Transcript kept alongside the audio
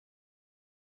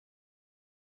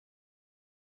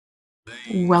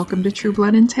Welcome to True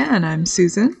Blood in 10. I'm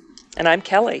Susan. And I'm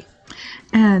Kelly.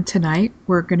 And tonight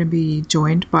we're going to be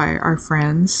joined by our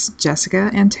friends Jessica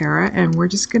and Tara, and we're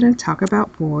just going to talk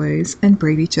about boys and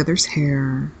braid each other's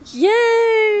hair.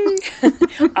 Yay!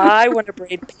 I want to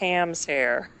braid Pam's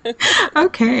hair.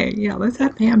 Okay, yeah, let's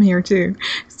have Pam here too,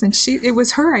 since it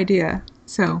was her idea. It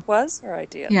So, was her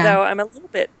idea. yeah. Though I'm a little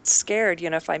bit scared,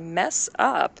 if I mess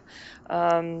up,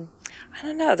 um, I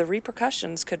don't know, the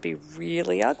repercussions could be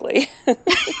really ugly.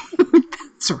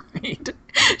 That's right.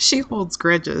 She holds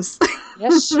grudges.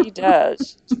 Yes, she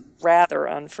does. She's rather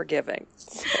unforgiving.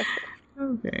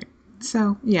 Okay.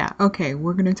 So, yeah, okay,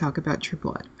 we're going to talk about True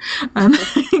Blood. Um,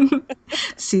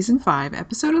 Season 5,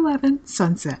 Episode 11,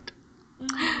 Sunset.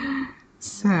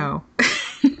 So,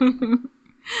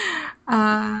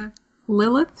 uh,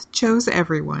 Lilith chose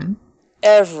everyone.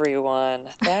 Everyone.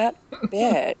 That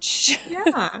bitch.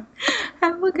 Yeah.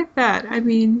 And look at that. I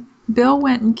mean, Bill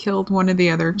went and killed one of the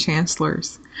other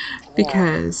chancellors Yeah.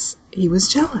 because he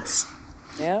was jealous.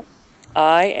 Yeah.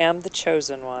 I am the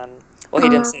chosen one. Well, he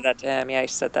didn't Uh, say that to him. Yeah, he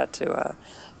said that to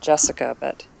Jessica,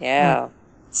 but right. yeah,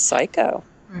 psycho.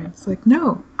 Right. It's like,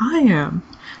 no, I am.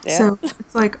 Yeah, So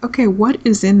it's like, okay, what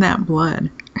is in that blood?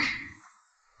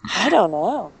 I don't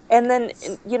know. And then,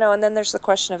 and then there's the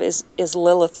question of is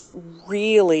Lilith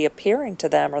really appearing to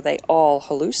them? Or are they all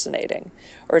hallucinating?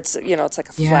 Or it's like a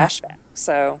Yeah. flashback.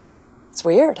 So it's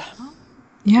weird.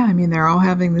 Yeah, I mean, they're all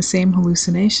having the same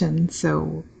hallucination,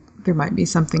 so there might be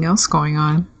something else going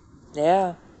on.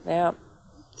 Yeah, yeah.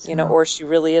 So, Or she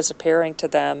really is appearing to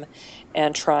them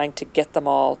and trying to get them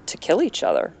all to kill each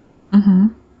other, mm-hmm.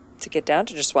 to get down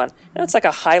to just one. It's like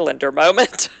a Highlander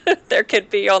moment. There could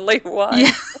be only one.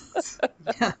 Yes.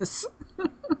 Yes.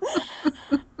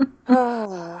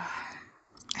 Ah,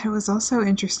 It was also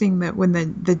interesting that when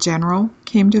the general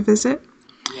came to visit,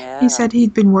 he yeah, said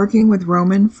he'd been working with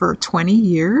Roman for 20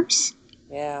 years.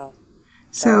 yeah.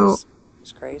 That So,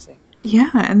 was crazy. yeah,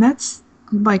 and that's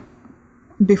like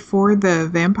before the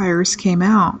vampires came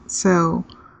out. So,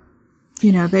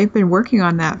 they've been working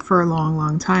on that for a long,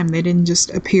 long time. They didn't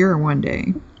just appear one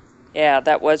day. Yeah,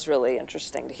 that was really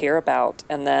interesting to hear about.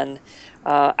 And then,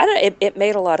 I don't know, it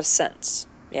made a lot of sense.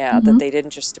 Yeah, that Mm-hmm. they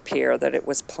didn't just appear, that it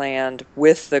was planned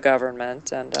with the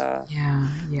government. And Yeah,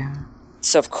 yeah.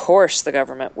 so, of course, the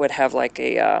government would have like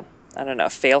I don't know,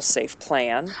 fail-safe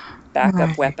plan, backup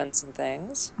Right. weapons and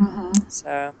things. Mm-hmm.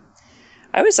 So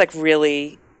I was like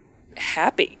really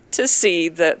happy to see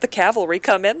the cavalry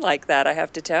come in like that, I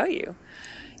have to tell you.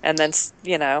 And then,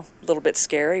 a little bit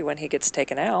scary when he gets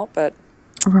taken out, but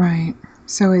Right.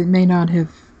 So it may not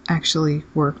have actually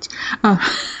worked. Uh,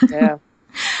 yeah.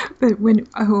 but it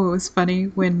was funny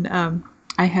when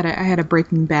I had a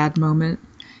Breaking Bad moment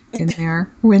in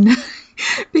there when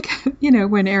because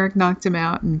when Eric knocked him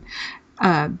out and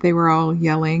they were all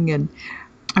yelling and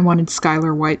I wanted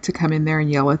Skylar White to come in there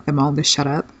and yell at them all to shut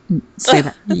up and say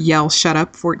that yell shut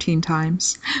up 14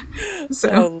 times. Oh,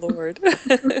 So Lord.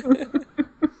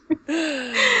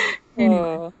 anyway,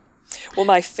 Oh. Well,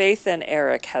 my faith in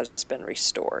Eric has been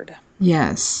restored.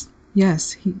 yes,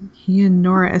 yes, he and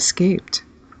Nora escaped.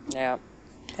 Yeah,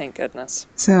 thank goodness.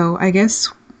 So I guess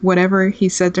whatever he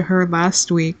said to her last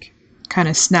week kind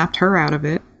of snapped her out of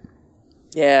it.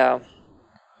 Yeah,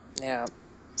 yeah. That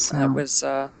So was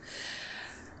uh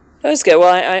that was good.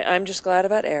 Well, I'm just glad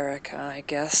about Eric. I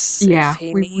guess if yeah,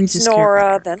 he we needs just care about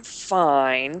Nora, her. then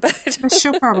fine. But But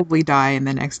she'll probably die in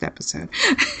the next episode.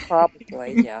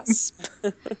 probably, yes.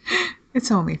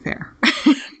 It's only fair.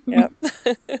 Yep.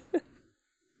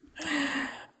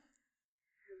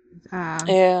 uh,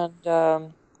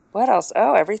 And what else?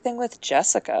 Oh, everything with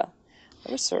Jessica.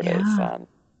 That was sort of yeah,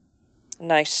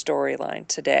 nice storyline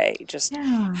today. Just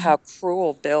yeah. how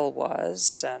cruel Bill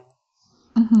was and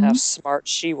how Mm-hmm. smart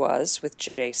she was with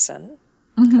Jason,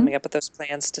 Mm-hmm. coming up with those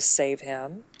plans to save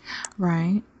him.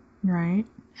 Right, right.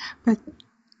 But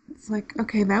it's like,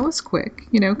 okay, that was quick,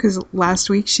 because last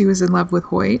week she was in love with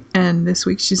Hoyt, and this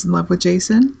week she's in love with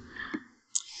Jason.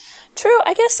 True,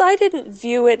 I guess I didn't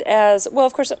view it as well,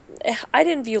 of course, I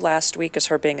didn't view last week as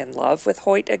her being in love with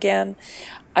Hoyt again.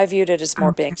 I viewed it as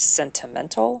more being Okay.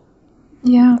 sentimental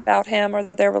Yeah. about him or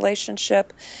their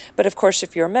relationship. But of course,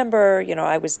 if you remember,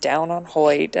 I was down on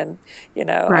Hoyt and,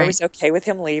 I Right. was okay with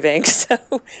him leaving. So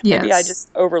maybe I Yes. just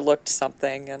overlooked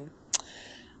something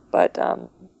but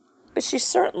but she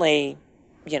certainly,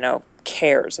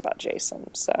 cares about Jason.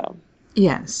 So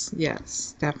Yes.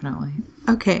 Yes. Definitely.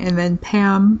 Okay. And then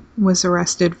Pam was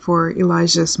arrested for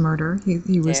Elijah's murder.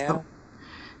 He was the yeah,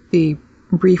 the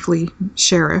briefly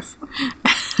sheriff.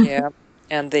 yeah.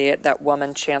 And the that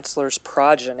woman chancellor's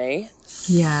progeny.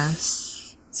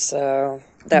 Yes. So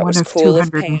that One was of cool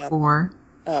of Pam. 204.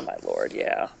 Oh my Lord,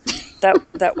 yeah.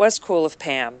 That was cool of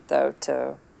Pam though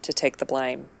to take the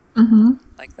blame Mm-hmm.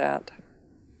 like that.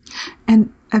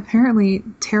 And apparently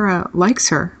Tara likes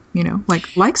her,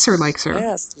 likes her.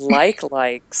 Yes,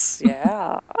 likes.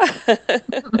 Yeah.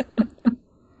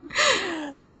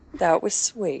 That was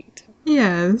sweet.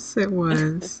 Yes, it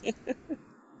was.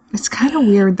 It's kind of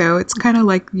weird though. It's kind of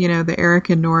like, the Eric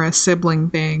and Nora sibling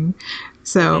thing.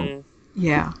 So, Hmm.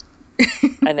 yeah.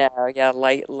 I know. Yeah,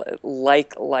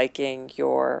 liking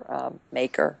your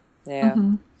maker. Yeah.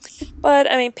 Mm-hmm. But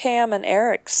I mean, Pam and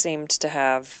Eric seemed to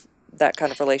have that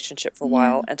kind of relationship for a Yeah.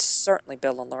 while, and certainly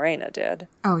Bill and Lorena did.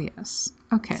 Oh, yes.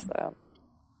 Okay. So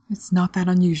It's not that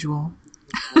unusual.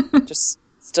 just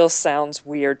still sounds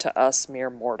weird to us mere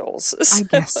mortals. I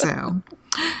guess so.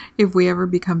 If we ever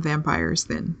become vampires,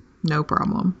 then no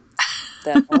problem.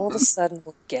 Then all of a sudden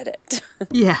we'll get it.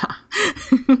 Yeah.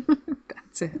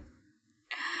 That's it.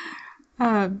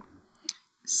 Um,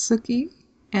 Sookie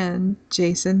and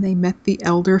Jason, they met the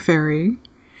Elder Fairy,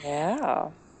 Yeah.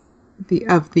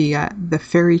 the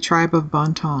fairy tribe of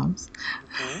Bontoms.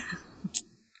 Hmm.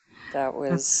 That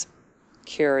was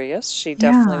curious. She Yeah,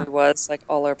 definitely was like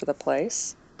all over the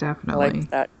place. I like definitely.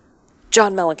 that.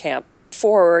 John Mellencamp,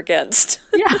 for or against?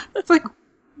 Yeah, it's like,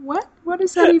 what? What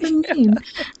does that even mean?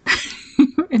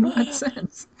 In what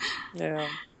sense? Yeah.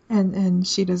 And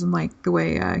she doesn't like the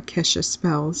way Kesha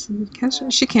spells.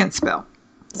 Kesha, she can't spell.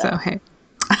 So, No. hey.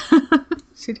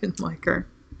 She didn't like her.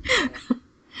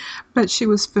 But she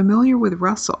was familiar with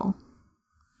Russell.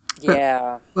 But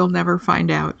Yeah. we'll never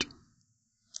find out,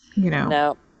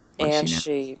 No. what she And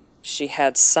knows. she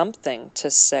had something to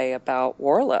say about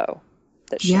Warlow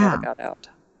that she never Yeah, got out.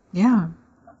 yeah.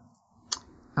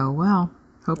 Oh well.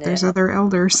 Hope there's Yeah. other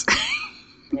elders.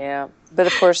 Yeah. But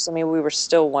of course, I mean, we were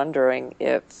still wondering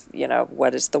if,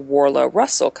 what is the Warlow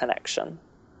Russell connection?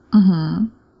 Mm-hmm.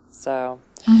 So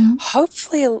Mm-hmm.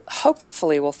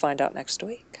 hopefully we'll find out next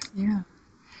week. Yeah.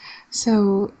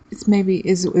 So it's maybe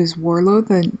is Warlow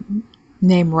the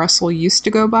name Russell used to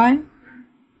go by?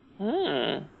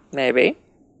 Maybe.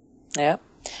 Yeah.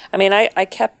 I mean, I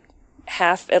kept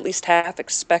at least half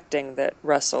expecting that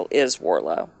Russell is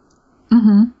Warlow,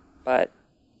 Mm-hmm. but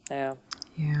yeah,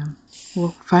 Yeah. We'll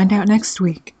find out next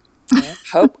week. yeah.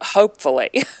 Hopefully.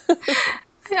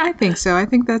 I think so. I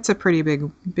think that's a pretty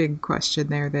big question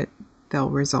there that they'll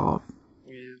resolve.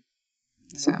 Yeah.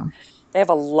 So They have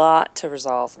a lot to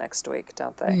resolve next week,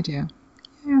 don't they they? do.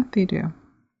 Yeah, they do.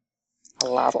 A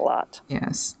lot, a lot.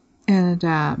 Yes. And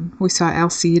we saw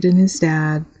Alcide and his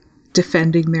dad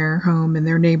defending their home and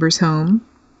their neighbor's home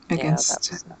Yeah, that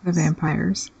against was the nice.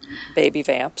 vampires. Baby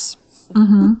vamps.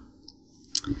 Mm-hmm.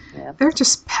 Yeah. They're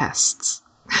just pests.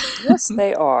 Yes,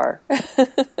 they are.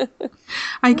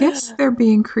 I guess they're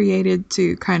being created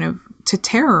to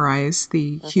terrorize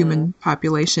the Hmm. human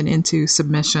population into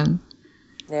submission.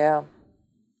 Yeah,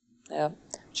 yeah.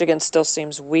 Which again still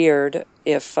seems weird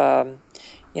if,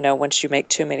 once you make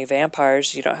too many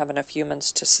vampires, you don't have enough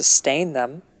humans to sustain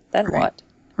them. Then Right. what?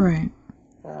 Right.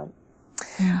 Um,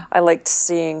 Yeah. I liked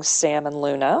seeing Sam and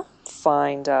Luna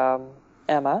find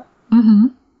Emma, Mm-hmm.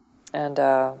 and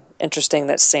interesting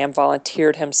that Sam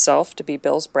volunteered himself to be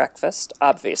Bill's breakfast.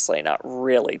 Obviously, not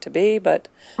really to be, but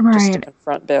just to Right.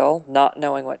 confront Bill, not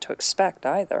knowing what to expect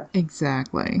either.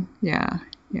 Exactly. Yeah.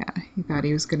 Yeah. He thought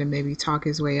he was going to maybe talk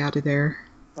his way out of there.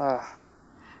 Ugh,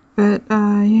 But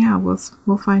yeah,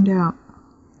 we'll find out.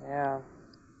 yeah.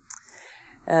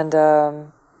 And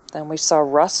then we saw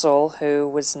Russell, who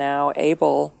was now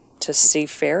able to see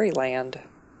fairyland.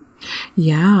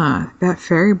 Yeah, that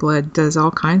fairy blood does all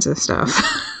kinds of stuff.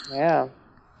 Yeah.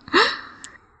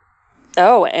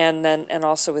 Oh, and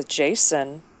also with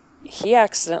Jason, he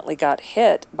accidentally got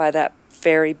hit by that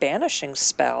fairy banishing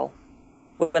spell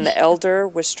when the elder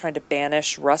was trying to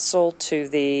banish Russell to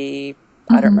the,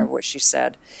 I don't Hmm. remember what she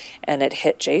said, and it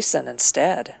hit Jason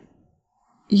instead.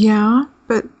 Yeah,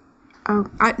 but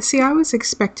I was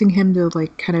expecting him to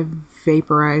like kind of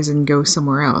vaporize and go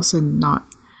somewhere else and not.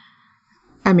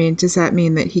 I mean, does that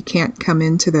mean that he can't come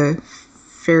into the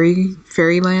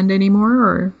fairyland anymore,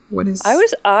 or what is?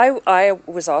 I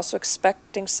was also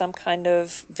expecting some kind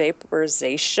of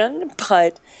vaporization,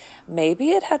 but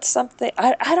maybe it had something,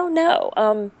 I don't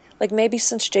know. Like maybe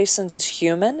since Jason's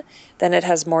human, then it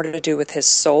has more to do with his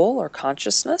soul or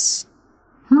consciousness.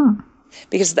 Hmm.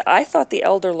 Because I thought the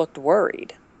elder looked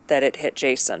worried that it hit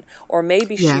Jason, or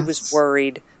maybe she was Yes.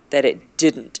 worried that it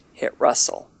didn't hit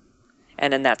Russell.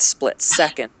 And in that split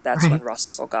second, that's when Right.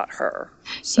 Russell got her.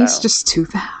 He's So just too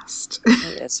fast. he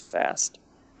is fast.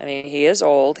 I mean, he is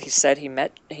old. He said he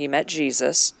met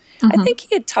Jesus, I Hmm. think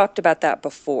he had talked about that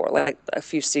before, like a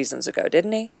few seasons ago,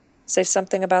 didn't he? Say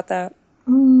something about that?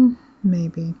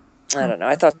 Maybe. I I don't know.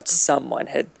 I thought someone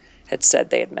had said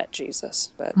they had met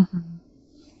Jesus, but hmm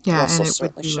Yeah, and Russell it would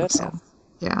certainly be should have. Russell.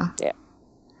 Yeah, Yeah,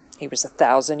 he was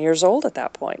 1,000 years old at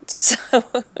that point. So,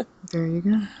 there you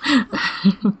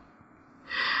go.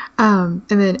 And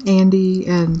then Andy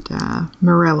and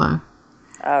Marilla.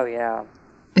 oh yeah,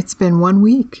 It's been 1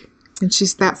 week, and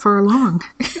she's that far along.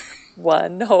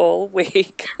 one whole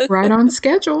week. Right on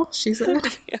schedule, she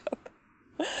said. Yeah.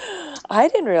 I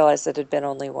didn't realize it had been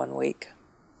only 1 week.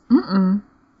 Mm-mm.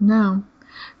 No.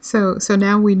 So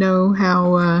now we know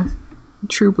how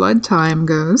True Blood time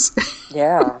goes.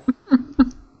 Yeah,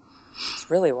 it's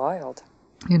really wild.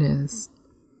 It is.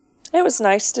 It was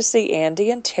nice to see Andy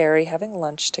and Terry having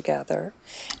lunch together,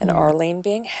 and Yeah. Arlene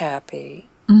being happy,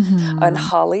 and Mm-hmm.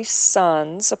 Holly's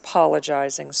sons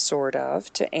apologizing, sort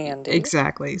of, to Andy.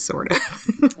 Exactly, sort of.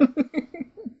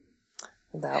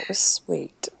 That was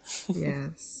sweet.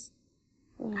 Yes.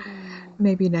 Mm.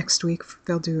 Maybe next week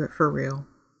they'll do it for real.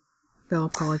 They'll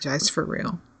apologize for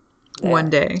real. One Yeah,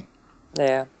 day.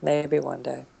 yeah, maybe one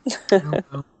day. Oh,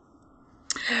 well.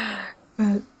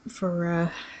 But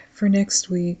for next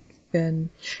week, then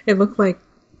it looked like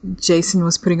Jason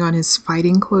was putting on his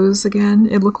fighting clothes again.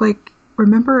 It looked like,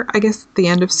 remember, I guess at the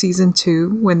end of season 2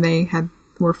 when they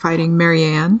were fighting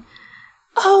Marianne.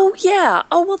 Oh, yeah.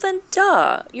 Oh, well, then,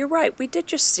 duh. You're right. We did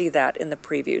just see that in the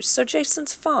previews. So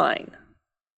Jason's fine.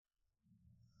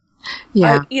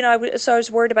 Yeah. So I was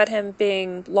worried about him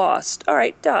being lost. All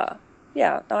right, duh.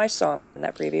 Yeah, no, I saw him in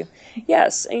that preview.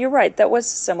 Yes, and you're right. That was a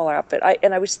similar outfit.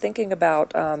 I was thinking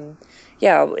about,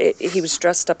 he was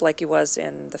dressed up like he was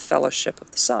in the Fellowship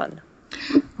of the Sun.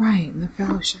 Right, in the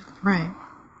Fellowship. Right.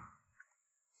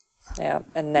 Yeah,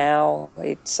 and now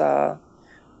it's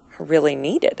really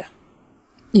needed.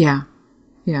 Yeah.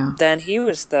 Yeah. Then he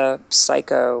was the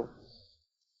psycho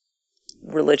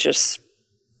religious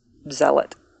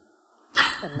zealot,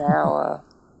 and now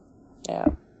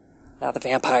the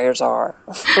vampires are.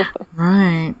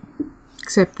 Right.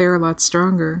 Except they're a lot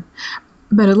stronger.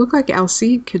 But it looked like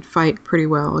Alcide could fight pretty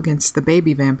well against the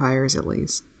baby vampires, at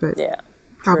least. But Yeah,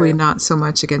 probably true. not so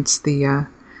much against the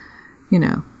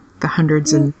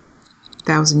hundreds and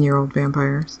 1,000-year-old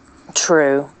vampires.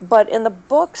 True. But in the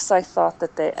books, I thought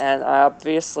that and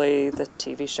obviously the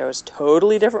TV show is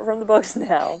totally different from the books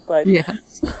now, but Yeah.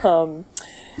 um,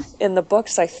 in the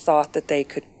books, I thought that they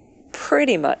could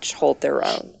pretty much hold their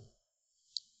own.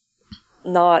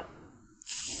 Not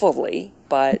fully,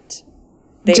 but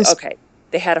Just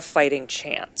they had a fighting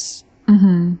chance.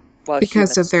 hmm While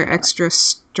because of humans their did not. extra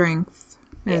strength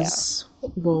Yeah, as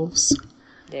wolves.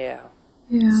 yeah,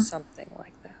 Yeah. something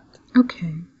like that.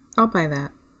 Okay. I'll buy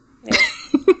that. Yeah.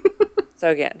 So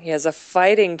again, he has a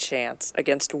fighting chance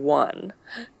against one.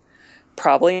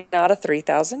 Probably not a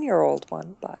 3,000-year-old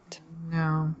one, but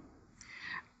No.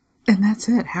 And that's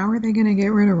it. How are they going to get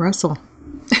rid of Russell?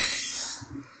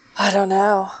 I don't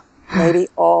know. Maybe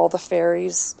all the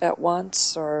fairies at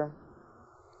once, or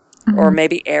Mhm.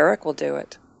 maybe Eric will do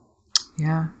it.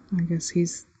 Yeah, I guess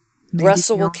he's maybe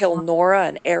Russell the will only kill one. Nora,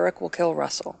 and Eric will kill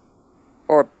Russell,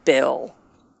 or Bill.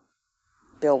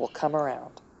 Bill will come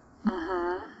around.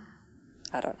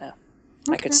 I don't know.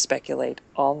 I could Okay. speculate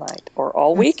all night or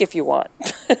all That's, week if you want.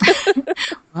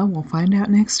 well, we'll find out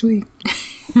next week.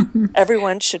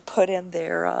 Everyone should put in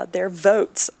their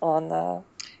votes on the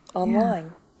Yeah,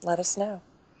 online. Let us know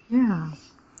yeah,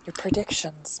 your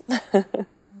predictions.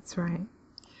 that's right.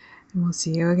 And we'll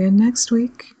see you again next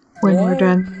week when we're Yay!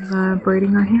 done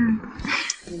braiding our hair.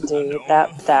 Indeed,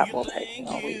 that will take me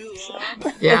all week. So.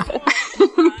 Yeah.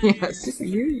 Yes,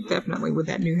 you definitely with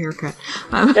that new haircut.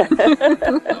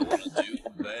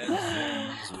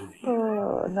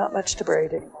 Oh, not much to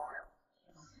braid anymore.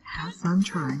 Have fun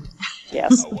trying.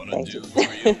 Yes, thank you.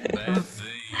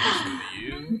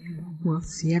 We'll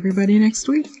see everybody next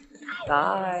week.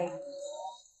 Bye.